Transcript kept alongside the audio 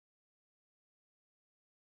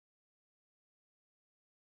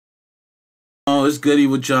Yo, it's goody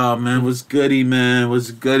with y'all, man. What's goody, man? What's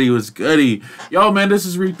goody? What's goody? Yo, man, this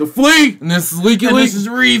is Reef'Lik. And this is Leaky And Leak. this is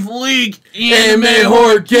Reef'Lik. Anime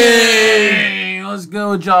Horror Gang. What's good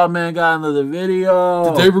with y'all, man? Got another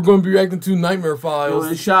video. Today we're going to be reacting to Nightmare Yo, Files.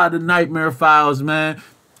 and shout out to Nightmare Files, man.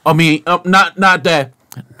 I mean, not that.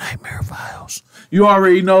 Nightmare Files. You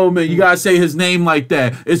already know, man. You gotta say his name like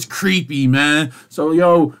that. It's creepy, man. So,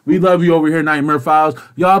 yo, we love you over here, Nightmare Files.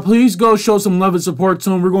 Y'all, please go show some love and support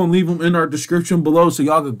to him. We're gonna leave them in our description below, so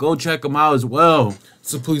y'all can go check them out as well.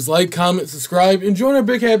 So please like, comment, subscribe, and join our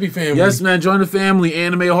big happy family. Yes, man. Join the family,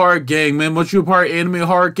 Anime Horror Gang, man. Once you're a part of Anime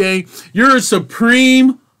Horror Gang, you're a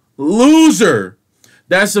supreme loser.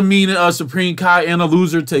 That's a meaning of Supreme Kai and a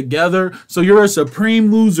loser together. So you're a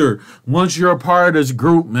supreme loser once you're a part of this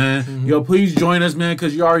group, man. Yo, please join us, man,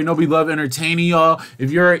 because you already know we love entertaining y'all.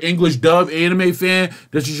 If you're an English dub anime fan,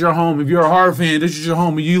 this is your home. If you're a horror fan, this is your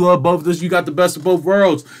home. If you love both of this, you got the best of both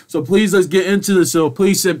worlds. So please, let's get into this. So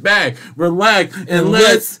please sit back, relax, and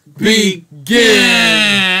let's begin.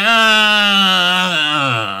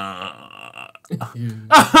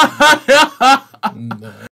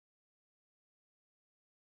 No.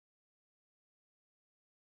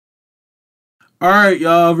 All right,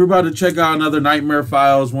 y'all, we're about to check out another Nightmare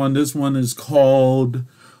Files one. This one is called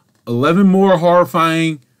 11 More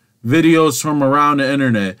Horrifying Videos from Around the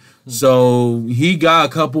Internet. So he got a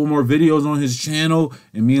couple more videos on his channel,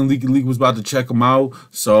 and me and Leak was about to check them out.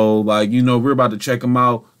 So, like, you know, we're about to check them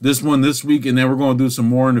out. This one this week, and then we're going to do some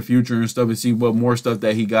more in the future and stuff and see what more stuff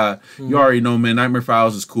that he got. You already know, man, Nightmare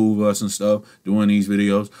Files is cool with us and stuff, doing these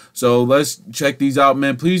videos. So let's check these out,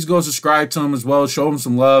 man. Please go subscribe to him as well. Show him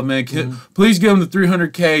some love, man. Please give him the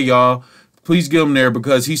 300K, y'all. Please give him there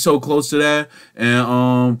because he's so close to that.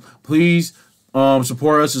 And please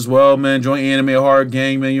support us as well, man. Join Anime Horror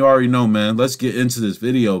Gang, man. You already know, man. Let's get into this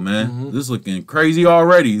video, man. This is looking crazy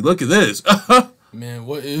already. Look at this. Man,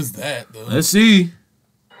 what is that, though? Let's see.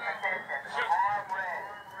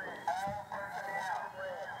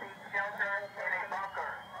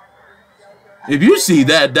 If you see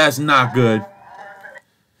that, that's not good.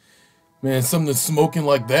 Man, something that's smoking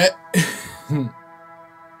like that. Yo.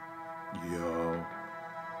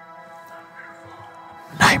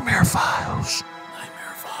 Nightmare Files.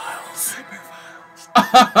 Nightmare Files. Nightmare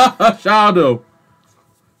Files. Shadow.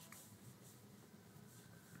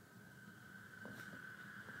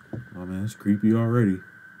 Oh, man, it's creepy already.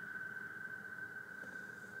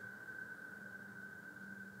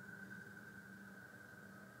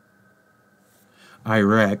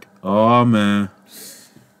 Iraq. Oh, man.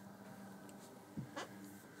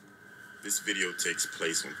 This video takes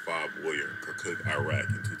place in Fob Warrior, Kirkuk,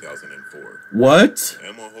 Iraq in 2004. What? The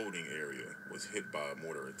Ammo holding area was hit by a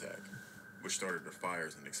mortar attack, which started the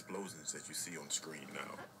fires and explosions that you see on screen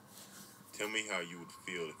now. Tell me how you would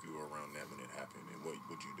feel if you were around that when it happened, and what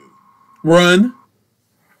would you do? Run.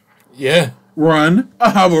 Yeah. Run.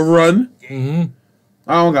 I will run. I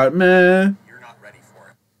don't got, man. You're not ready for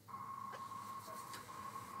it.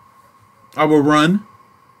 I will run.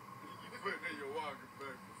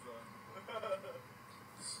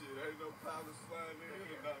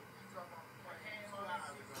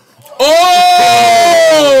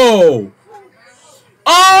 Oh!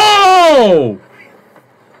 Oh!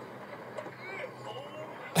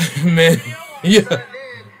 Man, yeah.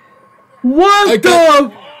 What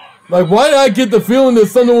the? Like, why did I get the feeling that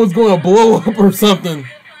something was going to blow up or something? Buddy,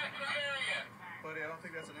 I don't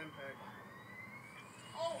think that's an impact.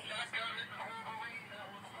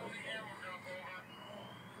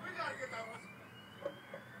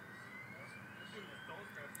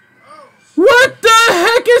 What the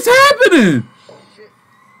heck is happening?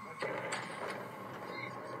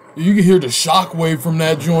 You can hear the shockwave from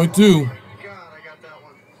that joint, too. God, I got that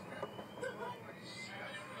one.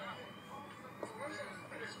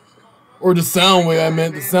 Or the sound wave, I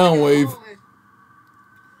meant the sound wave.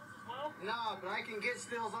 Nah, but I can get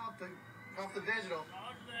stills off the digital.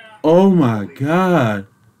 Oh my God.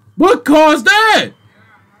 What caused that?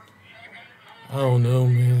 I don't know,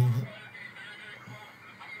 man.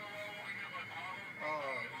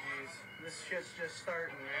 Oh, jeez. This shit's just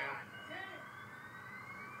starting, man.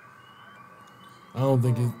 I don't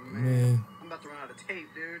think it, man. I'm about to run out of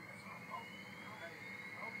tape, dude.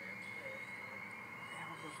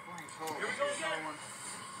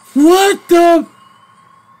 What the?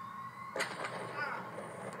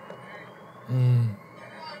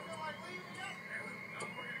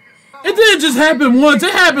 It didn't just happen once.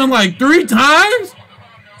 It happened like 3 times.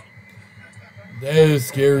 That is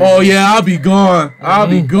scary. Oh, yeah, I'll be gone. I'll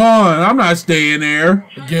be gone. I'm not staying there.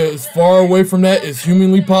 Get as far away from that as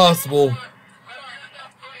humanly possible.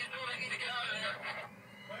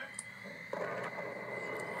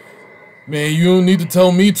 Man, you don't need to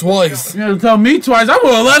tell me twice. You had to tell me twice. I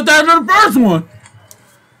would have left after the first one.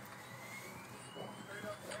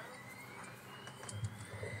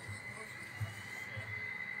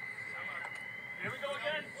 Here we go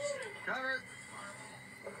again. Cover.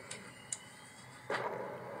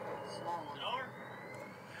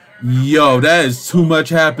 Yo, that is too much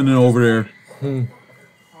happening over there. Holy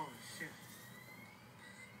shit.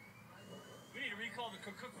 We need to recall the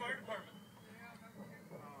Cook Fire Department.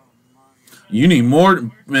 You need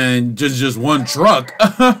more, man, just one truck.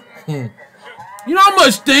 You know how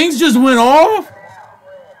much things just went off?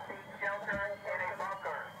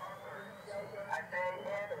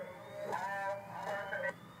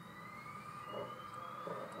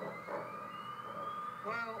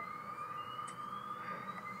 Well,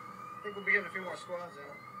 I think we'll be getting a few more squads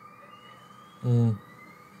out.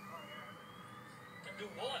 Do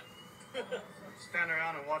what? Stand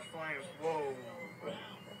around and watch flames. Whoa.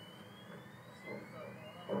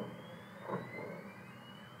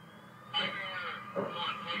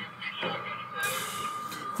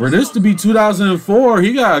 For this to be 2004,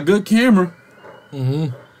 he got a good camera.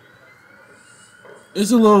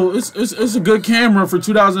 It's a good camera for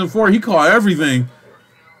 2004. He caught everything.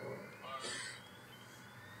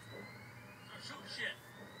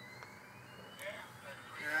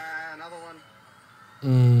 Yeah, another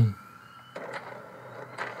one.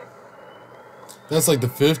 That's like the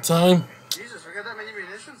 5th time. Jesus, we got that many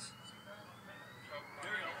munitions?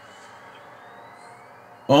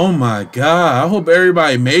 Oh my God. I hope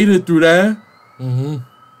everybody made it through that.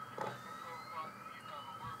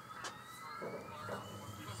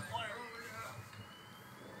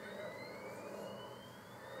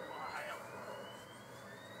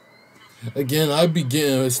 Again, I'd be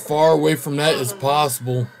getting as far away from that as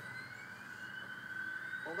possible.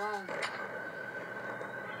 Hold on.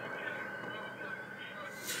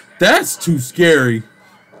 That's too scary.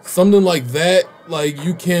 Something like that, like,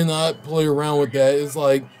 you cannot play around with that. It's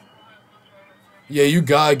like, yeah, you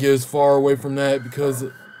gotta get as far away from that because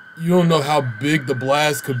you don't know how big the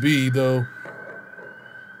blast could be, though.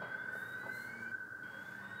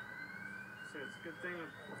 So it's a good thing the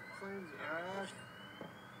flames.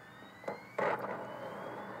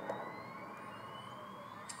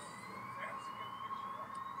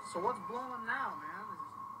 So what's blowing now, man?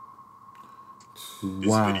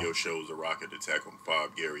 This video shows a rocket attack on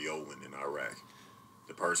 5 Gary Owen in Iraq.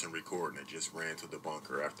 The person recording it just ran to the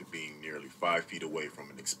bunker after being nearly 5 feet away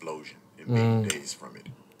from an explosion and being dazed from it.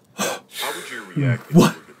 How would you react if you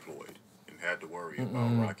were deployed and had to worry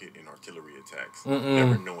about rocket and artillery attacks,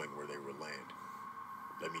 never knowing where they would land?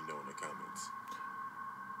 Let me know in the comments.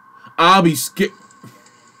 I'll be scared.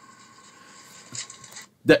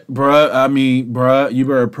 That, bruh, you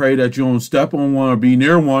better pray that you don't step on one or be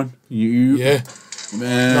near one. Yeah.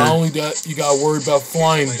 Man. Not only that, you gotta worry about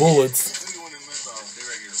flying bullets.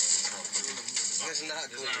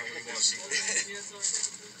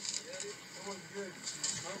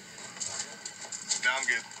 Now I'm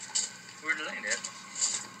good. Where'd it land at?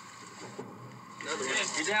 Another one.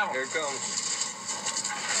 Get down. Here it comes.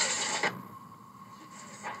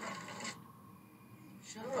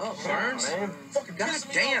 Shut up, Burns. Man. Fucking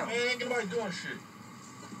goddamn. Man, ain't nobody doing shit.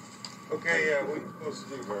 Okay, yeah, what are you supposed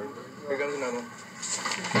to do, bro? Here goes another one.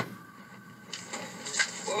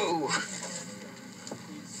 Whoa.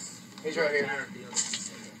 He's right here.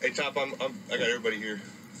 Hey, Top, I got everybody here.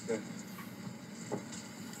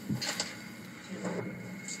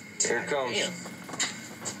 Here it comes.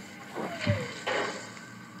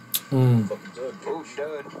 Oh,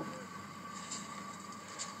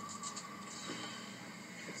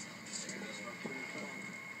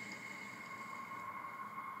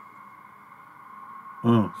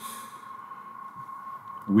 dud.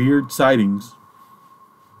 Weird sightings.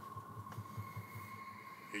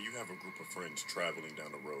 Here you have a group of friends traveling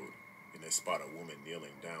down the road, and they spot a woman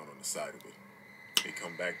kneeling down on the side of it. They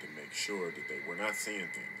come back to make sure that they were not seeing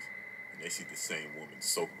things, and they see the same woman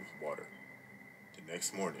soaked with water. The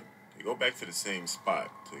next morning, they go back to the same spot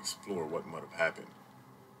to explore what might have happened,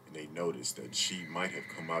 and they notice that she might have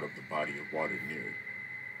come out of the body of water near it.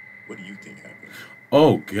 What do you think happened?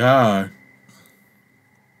 Oh, God.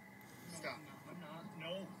 Stop. I'm not.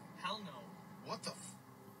 No. Hell no. What the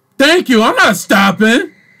Thank you. I'm not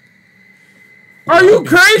stopping. Are you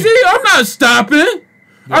crazy? I'm not stopping.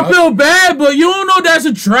 I feel bad, but you don't know that's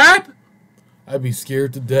a trap? I'd be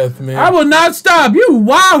scared to death, man. I will not stop. You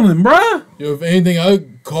wildin', bruh. Yo, if anything,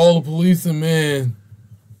 I'd call the police and, man.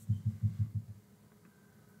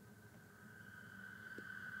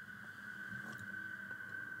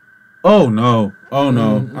 Oh, no. Oh,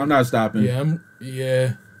 no. I'm not stopping. Yeah,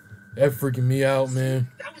 yeah. That freaking me out, man.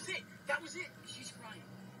 That was it. That was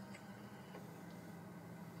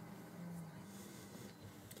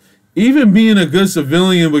Even being a good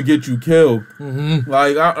civilian would get you killed. Mm-hmm.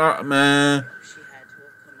 Like, man. She had to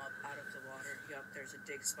have come up out of the water. Yup, there's a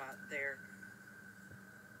dig spot there.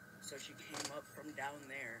 So she came up from down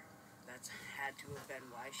there. That's had to have been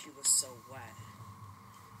why she was so wet.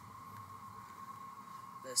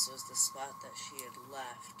 This was the spot that she had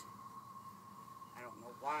left. I don't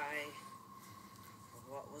know why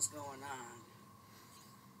or what was going on.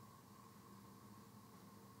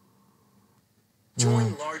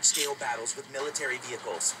 Join large-scale battles with military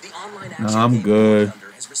vehicles. The online action I'm game good. War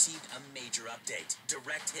Thunder has received a major update.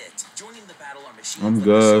 Direct hit. Joining the battle are machines I'm like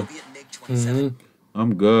good. the Soviet MiG-27.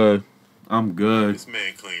 I'm good. I'm good. This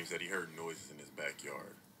man claims that he heard noises in his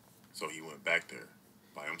backyard. So he went back there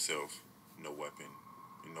by himself, no weapon,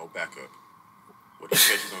 and no backup. What he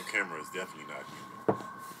catches on camera is definitely not human.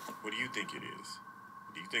 What do you think it is?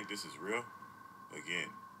 Do you think this is real? Again,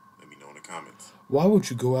 let me know in the comments. Why would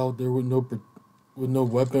you go out there with no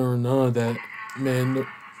weapon or none of that, man? No,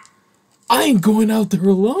 I ain't going out there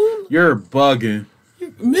alone, You're bugging.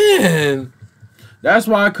 man. That's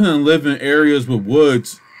why I couldn't live in areas with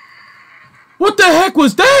woods. What the heck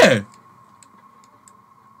was that?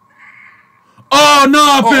 Oh,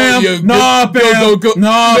 nah, fam. yeah, Nah, go, fam. go,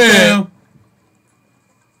 Nah, man. fam.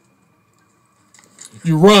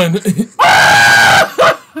 You run.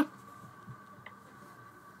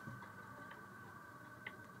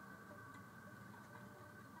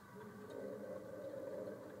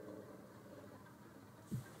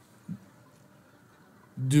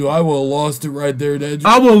 Dude, I would have lost it right there. That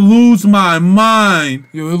I will lose my mind.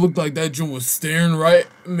 yo, it looked like that joint was staring right,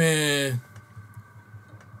 man.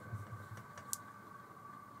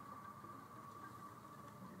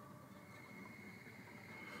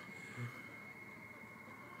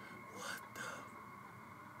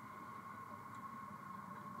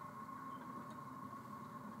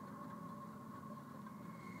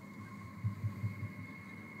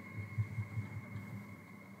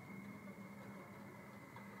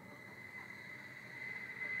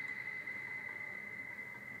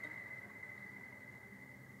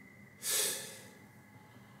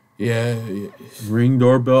 Yeah. Ring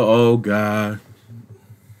doorbell. Oh, God.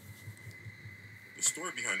 The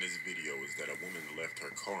story behind this video is that a woman left her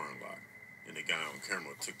car unlocked, and the guy on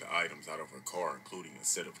camera took the items out of her car, including a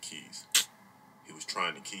set of keys. He was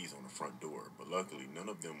trying the keys on the front door, but luckily none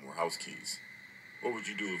of them were house keys. What would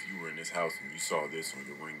you do if you were in this house and you saw this on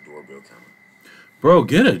your Ring doorbell camera? Bro,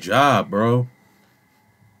 get a job, bro.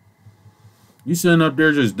 You sitting up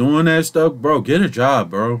there just doing that stuff? Bro, get a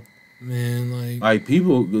job, bro. Man, Like,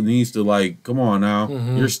 people needs to, like, come on now.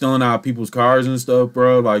 You're stealing out people's cars and stuff,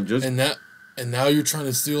 bro. Like, just... and now you're trying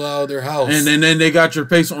to steal out of their house. And then they got your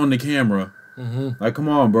face on the camera. Like, come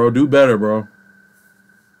on, bro. Do better, bro.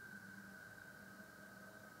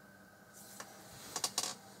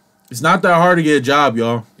 It's not that hard to get a job,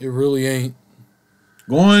 y'all. It really ain't.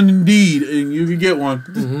 Go on Indeed, and you can get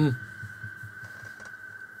one.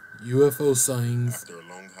 UFO sightings. After a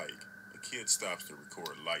long hike, a kid stops to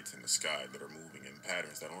record lights in the sky that are moving in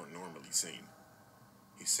patterns that aren't normally seen.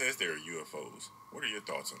 He says they are UFOs. What are your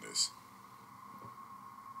thoughts on this?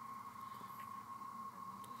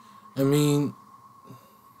 I mean,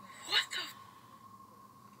 What the?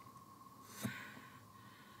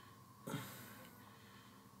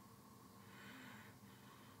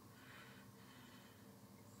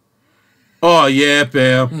 Oh, yeah,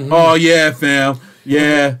 fam. Oh, yeah, fam.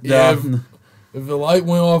 Yeah. Yeah, duh. if the light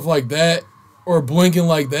went off like that or blinking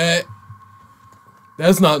like that,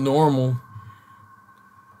 that's not normal.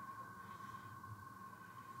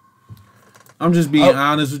 I'm just being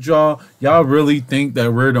honest with y'all. Y'all really think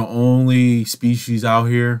that we're the only species out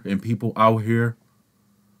here and people out here?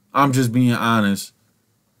 I'm just being honest.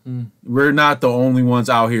 We're not the only ones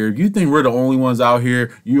out here. If you think we're the only ones out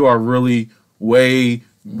here, you are really way,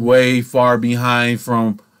 way far behind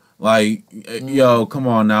from, like, yo, come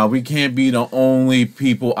on now. We can't be the only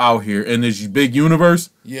people out here in this big universe.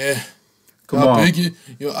 Yeah. Come How on. big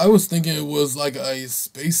it, I was thinking it was like a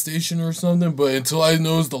space station or something, but until I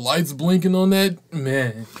noticed the lights blinking on that,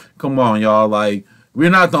 man. Come on, y'all. Like, we're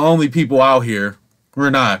not the only people out here. We're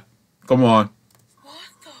not. Come on. What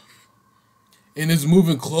the? And it's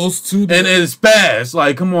moving close to the... And it's fast.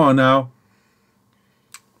 Like, come on now.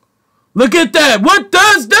 Look at that. What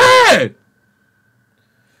does that?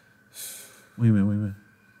 Wait a minute.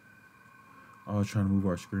 I was trying to move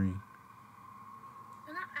our screen.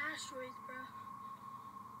 They're not asteroids, bro.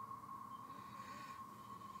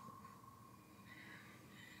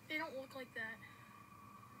 They don't look like that.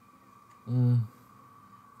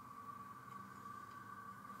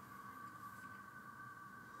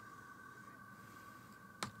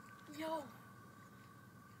 Yo.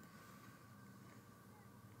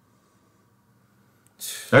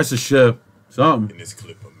 That's a ship. Something. In this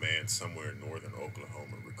clip, a man somewhere in northern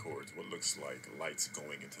Oklahoma records what looks like lights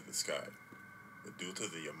going into the sky. But due to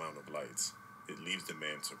the amount of lights, it leaves the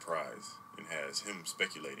man surprised and has him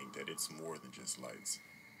speculating that it's more than just lights.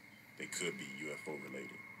 They could be UFO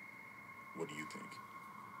related. What do you think?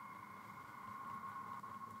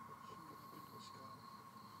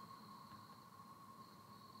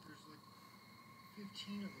 There's like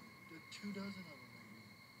 15 of them, 2 dozen of them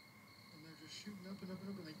maybe. And they're just shooting up and up and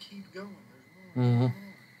up and they keep going. There's more and more.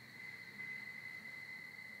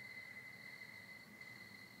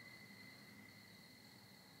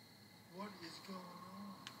 What is going on?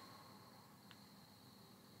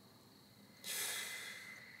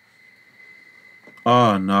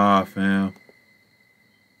 Oh, nah, fam.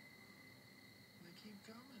 They keep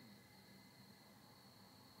coming.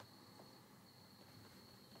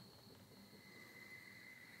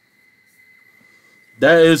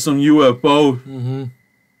 That is some UFO.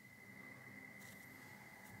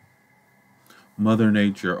 Mother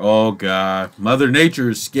Nature. Oh, God. Mother Nature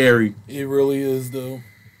is scary. It really is, though.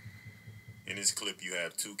 In this clip, you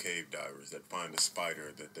have 2 cave divers that find a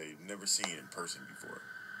spider that they've never seen in person before,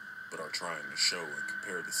 but are trying to show and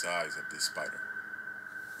compare the size of this spider.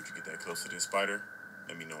 Would you get that close to this spider?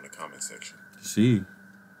 Let me know in the comment section. See.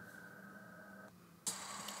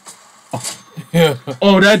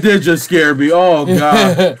 Oh, that did just scare me. Oh,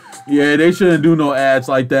 God. Yeah, they shouldn't do no ads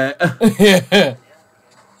like that.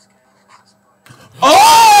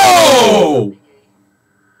 Oh!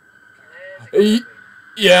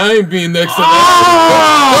 Yeah, I ain't being next to that.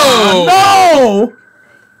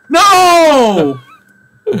 No!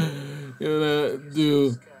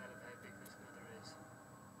 Dude.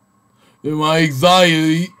 Dude, my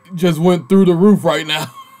anxiety just went through the roof right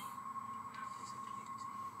now.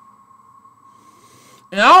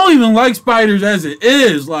 And I don't even like spiders as it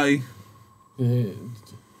is. Like, yeah.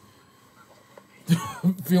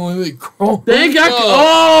 Feeling they crawl. They got.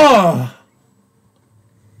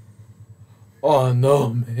 Oh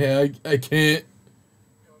no, man! I can't,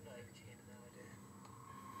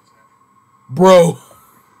 bro.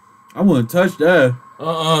 I wouldn't touch that.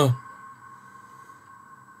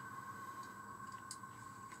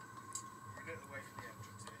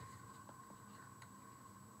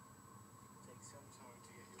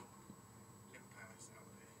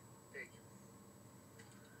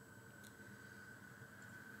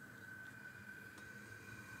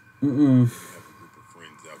 We have a group of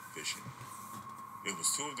friends out fishing. It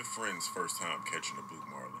was 2 of the friends' first time catching a blue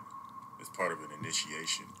marlin. As part of an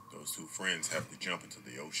initiation, those 2 friends have to jump into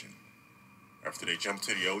the ocean. After they jump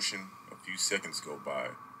to the ocean, a few seconds go by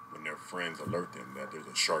when their friends alert them that there's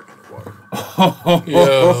a shark in the water.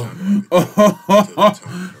 Yeah. Until the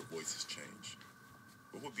tone in their voices change.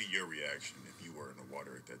 What would be your reaction if you were in the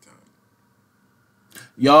water at that time?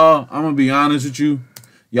 Y'all, I'm gonna be honest with you.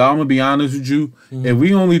 If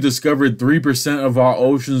we only discovered 3% of our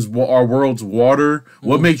oceans, our world's water,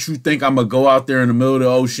 what makes you think I'm gonna go out there in the middle of the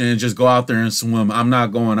ocean and just go out there and swim? I'm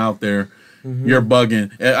not going out there. You're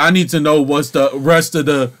bugging. I need to know what's the rest of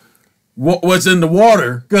the what's in the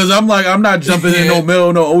water, because I'm not jumping in no middle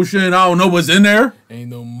of the ocean. I don't know what's in there. Ain't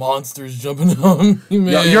no monsters jumping on me,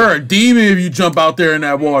 man. You're a demon if you jump out there in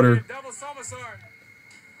that water. Double somersault.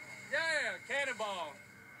 Yeah, cannonball.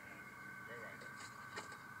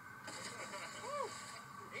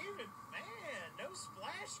 Even, man, no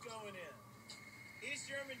splash going in. East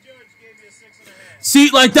German judge gave you a 6.5. See,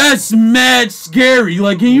 like, that's mad scary.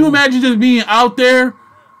 Like, can you imagine just being out there?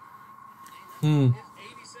 It's 87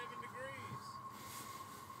 degrees.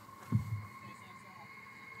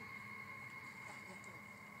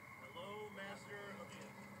 Hello, master of the...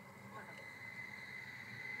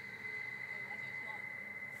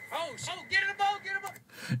 Oh, get in the boat, get in the boat.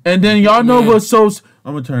 And then y'all know what's so...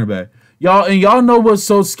 I'm gonna turn it back. Y'all know what's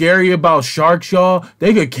so scary about sharks, y'all?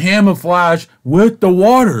 They could camouflage with the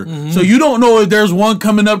water. So you don't know if there's one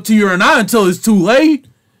coming up to you or not until it's too late.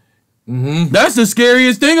 That's the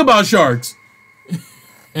scariest thing about sharks.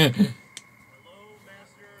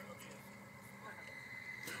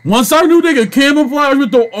 Once I knew they could camouflage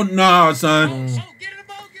with the... Oh, nah, son. Get in the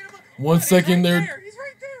boat, get in the boat. 1 second there. He's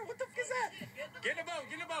right there. What the fuck is that? Get in the boat,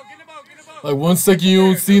 get in the boat, get in the boat, get in the boat. Like 1 second you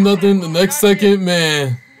don't see nothing, the next second,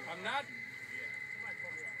 man. I'm not...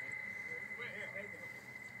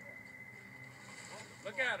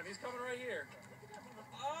 Look at him, he's coming right here.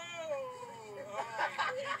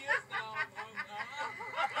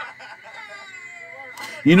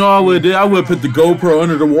 You know what I would put the GoPro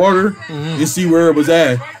under the water and see where it was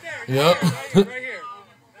at. Yep. Right here.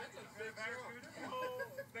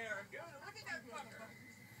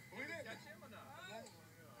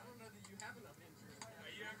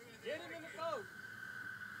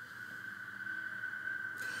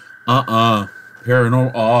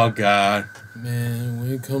 Paranormal. Oh, God. Man,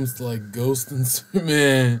 when it comes to like ghosts and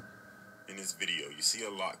man. In this video, you see a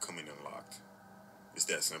lock coming unlocked. It's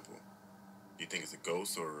that simple. Do you think it's a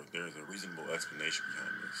ghost or there's a reasonable explanation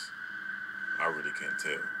behind this? I really can't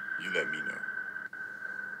tell. You let me know.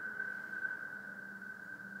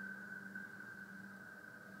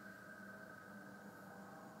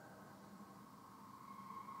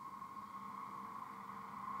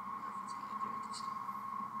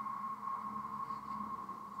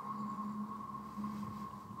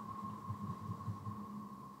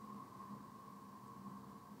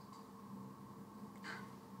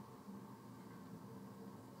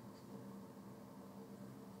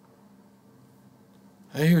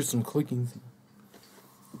 I hear some clicking.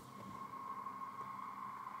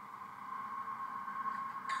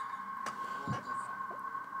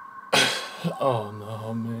 Oh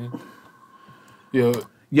no, man. Yo,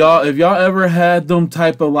 Y'all, if y'all ever had them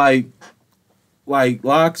type of like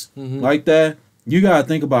locks like that, you gotta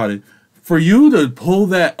think about it. For you to pull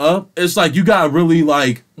that up, it's like you gotta really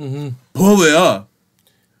like pull it up.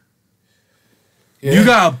 yeah. You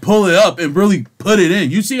gotta pull it up and really put it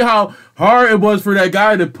in. You see how hard it was for that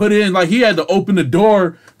guy to put it in? Like he had to open the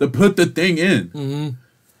door to put the thing in.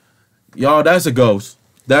 Y'all, that's a ghost.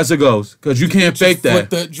 That's a ghost. Cause you can't fake that. Flip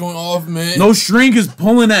that joint off, man. No string is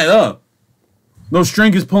pulling that up. No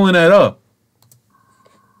string is pulling that up.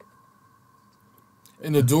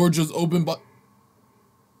 And the door just opened by.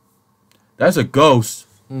 That's a ghost.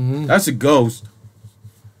 That's a ghost.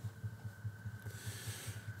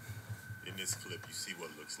 In this clip, you see what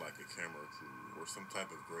looks like a camera crew or some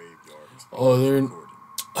type of graveyard. Oh, they're. When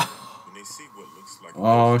they see what looks like a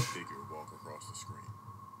Oh, figure walk across the screen,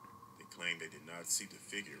 they claim they did not see the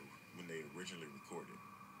figure when they originally recorded,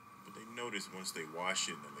 but they noticed once they watched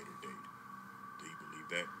it in a later date. Do you believe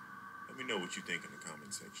that? Let me know what you think in the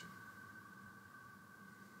comment section.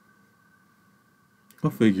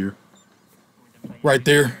 What figure? Right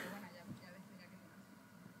there.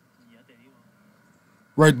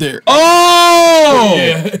 Right there. Oh!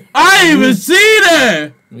 Yeah. I didn't even see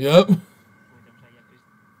that! Yep.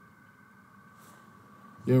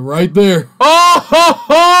 Yeah, right there. Oh ho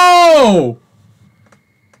ho!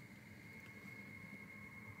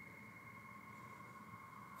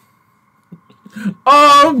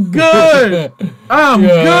 Oh, I'm good. I'm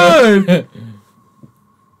good.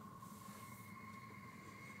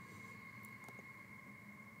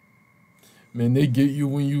 Man, they get you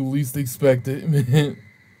when you least expect it, man.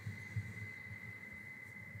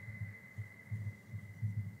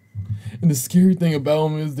 And the scary thing about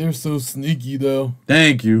them is they're so sneaky, though.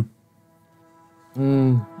 Thank you.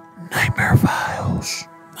 Nightmare Files.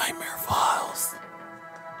 Nightmare Files.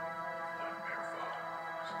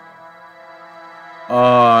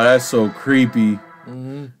 Oh, that's so creepy.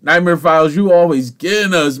 Nightmare Files, you always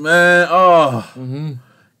getting us, man. Oh.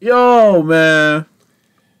 Yo, man.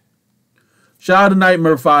 Shout out to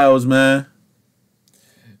Nightmare Files, man.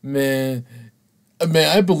 Man,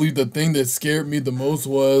 I believe the thing that scared me the most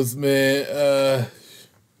was, was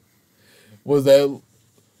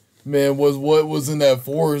what was in that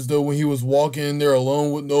forest, though, when he was walking in there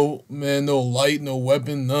alone with no light, no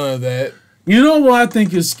weapon, none of that. You know what I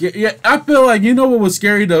think is scary? Yeah, I feel like, you know what was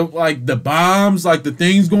scary? The bombs, like the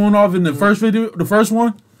things going off in the first video, the first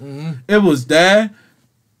one? It was that.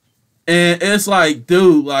 And it's like,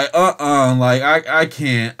 dude, like, like, I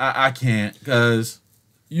can't, because...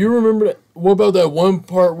 You remember that? What about that one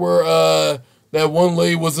part where, that one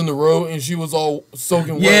lady was in the road and she was all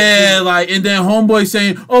soaking wet? Yeah, like, and then homeboy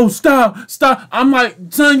saying, oh, stop. I'm like,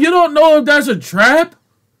 son, you don't know if that's a trap?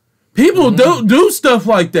 People do stuff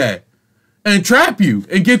like that and trap you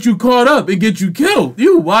and get you caught up and get you killed.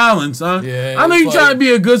 You wildin', son. Yeah, I know you trying to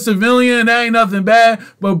be a good civilian. That ain't nothing bad.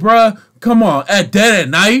 But, bruh, come on. Dead at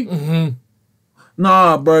night?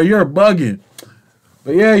 Nah, bruh, you're bugging.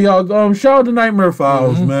 But, yeah, y'all, shout out to Nightmare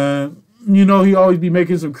Files, man. You know, he always be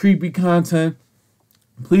making some creepy content.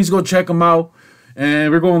 Please go check him out.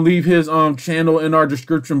 And we're going to leave his channel in our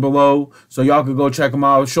description below so y'all can go check him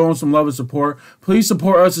out. Show him some love and support. Please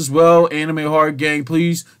support us as well, Anime Horror Gang.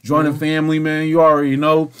 Please join the family, man. You already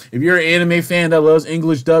know. If you're an anime fan that loves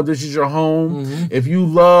English dub, this is your home. If you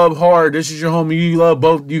love horror, this is your home. You love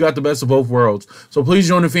both. You got the best of both worlds. So please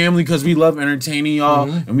join the family because we love entertaining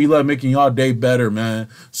y'all and we love making y'all day better, man.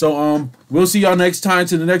 So we'll see y'all next time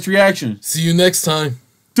to the next reaction. See you next time.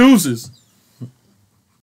 Deuces.